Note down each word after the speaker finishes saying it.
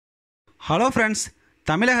Hello friends,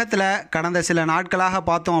 தமிழகத்தில் கடந்த சில நாட்களாக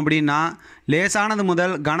பார்த்தோம் அப்படின்னா லேசானது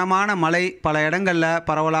முதல் கனமான மழை பல இடங்களில்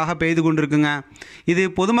பரவலாக பெய்து கொண்டிருக்குங்க. இது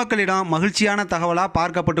பொதுமக்களிடம் மகிழ்ச்சியான தகவலாக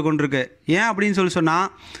பார்க்கப்பட்டு கொண்டிருக்கு. ஏன் அப்படின்னு சொன்னால்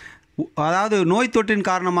அதாவது நோய் தொற்றின்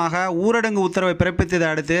காரணமாக ஊரடங்கு உத்தரவை பிறப்பித்ததை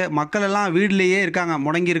அடுத்து மக்கள் எல்லாம் வீட்டிலேயே இருக்காங்க,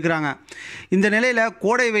 முடங்கி இருக்கிறாங்க. இந்த நிலையில்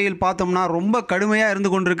கோடை வெயில் பார்த்தோம்னா ரொம்ப கடுமையாக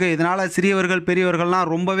இருந்து கொண்டிருக்கு. இதனால் சிறியவர்கள் பெரியவர்கள்லாம்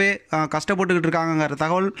ரொம்பவே கஷ்டப்பட்டுக்கிட்டு இருக்காங்கங்கிற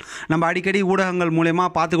தகவல் நம்ம அடிக்கடி ஊடகங்கள் மூலயமா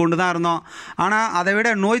பார்த்து கொண்டு தான் இருந்தோம். ஆனால் அதை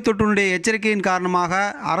விட நோய் தொற்றினுடைய எச்சரிக்கையின் காரணமாக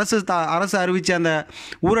அரசு அறிவித்த அந்த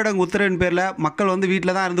ஊரடங்கு உத்தரவின் பேரில் மக்கள்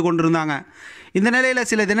வீட்டில் தான் இருந்து கொண்டு இருந்தாங்க. இந்த நிலையில்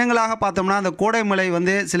சில தினங்களாக பார்த்தோம்னா அந்த கோடை மழை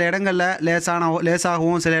சில இடங்களில்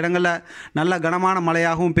லேசாகவும் சில இடங்களில் நல்ல கனமான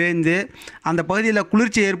மழையாகவும் பெய்ந்து அந்த பகுதியில்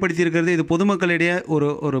குளிர்ச்சி ஏற்படுத்தி இருக்கிறது. இது பொதுமக்களிடையே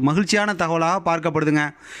ஒரு மகிழ்ச்சியான தகவலாக பார்க்கப்படுதுங்க.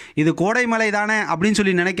 இது கோடை மழை தானே அப்படின்னு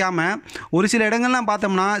சொல்லி நினைக்காம ஒரு சில இடங்கள்லாம்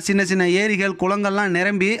பார்த்தோம்னா சின்ன சின்ன ஏரிகள் குளங்கள்லாம்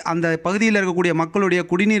நிரம்பி அந்த பகுதியில் இருக்கக்கூடிய மக்களுடைய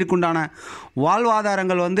குடிநீருக்குண்டான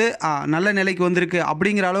வாழ்வாதாரங்கள் நல்ல நிலைக்கு வந்திருக்கு.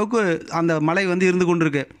 அப்படிங்கிற அளவுக்கு அந்த மழை இருந்து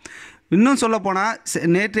கொண்டிருக்கு. இன்னும் சொல்லப்போனால்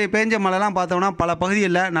நேற்றைய பேஞ்ச மழைலாம் பார்த்தோம்னா பல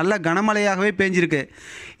பகுதிகளில் நல்ல கனமழையாகவே பேஞ்சிருக்கு.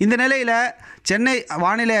 இந்த நிலையில் சென்னை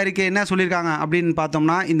வானிலை அறிக்கை என்ன சொல்லியிருக்காங்க அப்படின்னு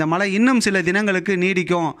பார்த்தோம்னா இந்த மழை இன்னும் சில தினங்களுக்கு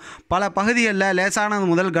நீடிக்கும். பல பகுதிகளில் லேசானது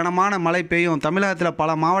முதல் கனமான மழை பெய்யும். தமிழகத்தில்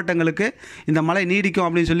பல மாவட்டங்களுக்கு இந்த மழை நீடிக்கும்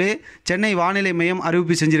அப்படின்னு சொல்லி சென்னை வானிலை மையம்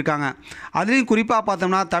அறிவிப்பு செஞ்சுருக்காங்க. அதுலேயும் குறிப்பாக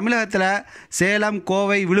பார்த்தோம்னா தமிழகத்தில் சேலம்,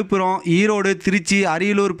 கோவை, விழுப்புரம், ஈரோடு, திருச்சி,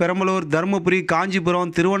 அரியலூர், பெரம்பலூர், தருமபுரி,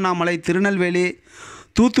 காஞ்சிபுரம், திருவண்ணாமலை, திருநெல்வேலி,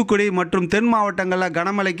 தூத்துக்குடி மற்றும் தென் மாவட்டங்களில்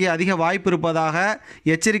கனமழைக்கு அதிக வாய்ப்பு இருப்பதாக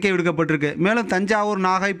எச்சரிக்கை விடுக்கப்பட்டிருக்கு. மேலும் தஞ்சாவூர்,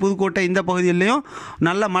 நாகை, புதுக்கோட்டை இந்த பகுதியிலையும்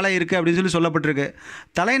நல்ல மழை இருக்குது அப்படின்னு சொல்லப்பட்டிருக்கு.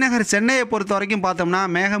 தலைநகர் சென்னையை பொறுத்த வரைக்கும் பார்த்தோம்னா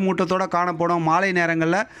மேகமூட்டத்தோடு காணப்படும். மாலை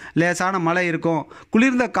நேரங்களில் லேசான மழை இருக்கும்,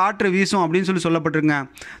 குளிர்ந்த காற்று வீசும் அப்படின்னு சொல்லப்பட்டிருங்க.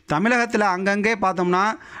 தமிழகத்தில் அங்கங்கே பார்த்தோம்னா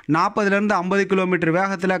 40லேருந்து 50 கிலோமீட்டர்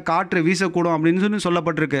வேகத்தில் காற்று வீசக்கூடும் அப்படின்னு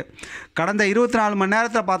சொல்லப்பட்டிருக்கு. கடந்த 24 மணி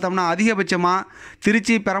நேரத்தில் பார்த்தோம்னா அதிகபட்சமாக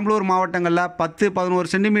திருச்சி, பெரம்பலூர் மாவட்டங்களில் 10-11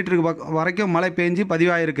 சென்டிமீட்டருக்கு வரைக்கும் மழை பெஞ்சு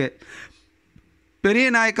பதிவாயிருக்கு. பெரிய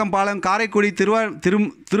நாயக்கம் பாலம், காரைக்குடி,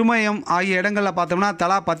 திருமயம் ஆகிய இடங்களில் பார்த்தோம்னா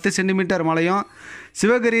தலா 10 சென்டிமீட்டர் மழையும்,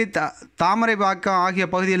 சிவகிரி, தாமரைப்பாக்கம் ஆகிய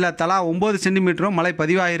பகுதியில் தலா 9 சென்டிமீட்டரும் மழை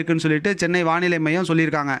பதிவாகிருக்குன்னு சொல்லிட்டு சென்னை வானிலை மையம்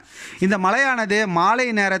சொல்லியிருக்காங்க. இந்த மழையானது மாலை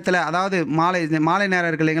நேரத்தில், அதாவது மாலை நேரம்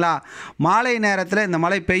இருக்கு இல்லைங்களா, மாலை நேரத்தில் இந்த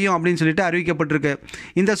மழை பெய்யும் அப்படின்னு சொல்லிட்டு அறிவிக்கப்பட்டிருக்கு.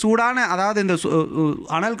 இந்த சூடான, அதாவது இந்த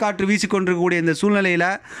அனல் காற்று வீசிக்கொண்டிருக்கக்கூடிய இந்த சூழ்நிலையில்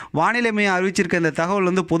வானிலை மையம் அறிவிச்சிருக்க இந்த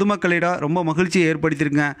தகவல் பொதுமக்களிடம் ரொம்ப மகிழ்ச்சியை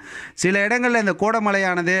ஏற்படுத்தியிருக்குங்க. சில இடங்களில் இந்த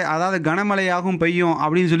கோடைமழையானது அதாவது கனமழையாகவும் பெய்யும்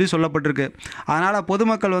அப்படின்னு சொல்லப்பட்டிருக்கு. அதனால்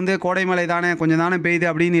பொதுமக்கள் கோடை மழை தானே கொஞ்சம் தானே பெய்யுது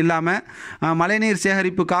அப்படின்னு இல்லாமல் மழைநீர்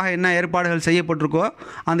சேகரிப்புக்காக என்ன ஏற்பாடுகள் செய்யப்பட்டிருக்கோ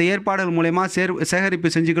அந்த ஏற்பாடுகள் மூலமா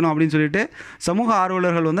சேகரிப்பு செஞ்சுக்கணும் அப்படின்னு சொல்லிட்டு சமூக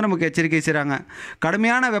ஆர்வலர்கள் நமக்கு எச்சரிக்கை செய்கிறாங்க.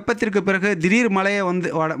 கடுமையான வெப்பத்திற்கு பிறகு திடீர் மழையை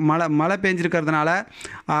மழை பெஞ்சிருக்கிறதுனால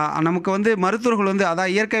நமக்கு மருத்துவர்கள்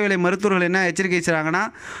அதாவது இயற்கை வேலை மருத்துவர்கள் என்ன எச்சரிக்கை செய்கிறாங்கன்னா,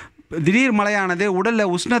 திடீர் மழையானது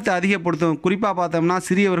உடலில் உஷ்ணத்தை அதிகப்படுத்தும். குறிப்பாக பார்த்தோம்னா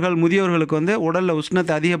சிறியவர்கள், முதியோர்களுக்கு உடலில்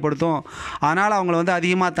உஷ்ணத்தை அதிகப்படுத்தும். அதனால் அவங்கள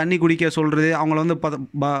அதிகமாக தண்ணி குடிக்க சொல்கிறது, அவங்கள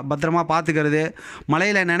பத்திரமா பார்த்துக்கிறது,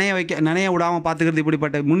 மழையில் நனைய விடாமல் பார்த்துக்கிறது,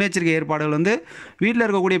 இப்படிப்பட்ட முன்னெச்சரிக்கை ஏற்பாடுகள் வீட்டில்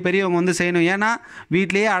இருக்கக்கூடிய பெரியவங்க செய்யணும். ஏன்னா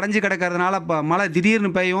வீட்டிலேயே அடைஞ்சு கிடக்கிறதுனால மழை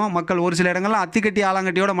திடீர்னு பெய்யும். மக்கள் ஒரு சில இடங்கள்லாம் அத்திக்கட்டி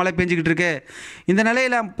ஆலங்கட்டியோட மழை பெஞ்சிக்கிட்டு இருக்கு. இந்த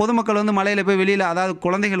நிலையில் பொதுமக்கள் மழையில் போய் வெளியில், அதாவது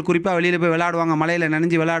குழந்தைகள் குறிப்பாக வெளியில் போய் விளையாடுவாங்க, மழையில்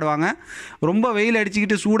நனைஞ்சு விளையாடுவாங்க. ரொம்ப வெயில்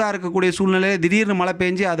அடிச்சுக்கிட்டு சூடாக இருக்கக்கூடிய சூழ்நிலையில் திடீர்னு மழை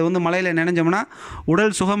பெஞ்சு அது மழையில் நனைஞ்சோம்னா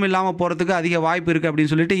உடல் சுகம் இல்லாமல் போகிறதுக்கு அதிக வாய்ப்பு இருக்குது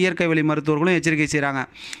அப்படின்னு சொல்லிட்டு இயற்கை வழி மருத்துவர்களும் எச்சரிக்கை செய்கிறாங்க.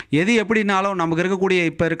 எது எப்படினாலும் நமக்கு இருக்கக்கூடிய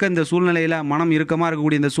இப்போ இருக்க இந்த சூழ்நிலையில், மனம் இறுக்கமாக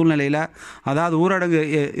இருக்கக்கூடிய இந்த சூழ்நிலையில், அதாவது ஊரடங்கு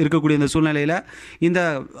இருக்கக்கூடிய இந்த சூழ்நிலையில் இந்த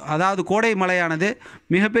அதாவது கோடை மழையானது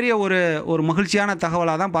மிகப்பெரிய ஒரு மகிழ்ச்சியான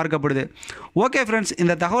தகவலாக தான் பார்க்கப்படுது. ஓகே ஃப்ரெண்ட்ஸ்,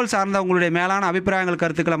 இந்த தகவல் சார்ந்த உங்களுடைய மேலான அபிப்பிராயங்கள்,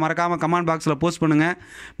 கருத்துக்களை மறக்காமல் கமெண்ட் பாக்ஸில் போஸ்ட் பண்ணுங்கள்.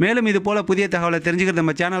 மேலும் இது போல் புதிய தகவலை தெரிஞ்சுக்கிறது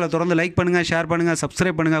நம்ம சேனலை தொடர்ந்து லைக் பண்ணுங்கள், ஷேர் பண்ணுங்கள்,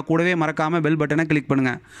 சப்ஸ்கிரைப் பண்ணுங்கள். கூடவே மறக்காமல் பெல் பட்டனை கிளிக்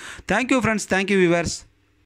பண்ணுங்கள். Thank you friends, thank you viewers.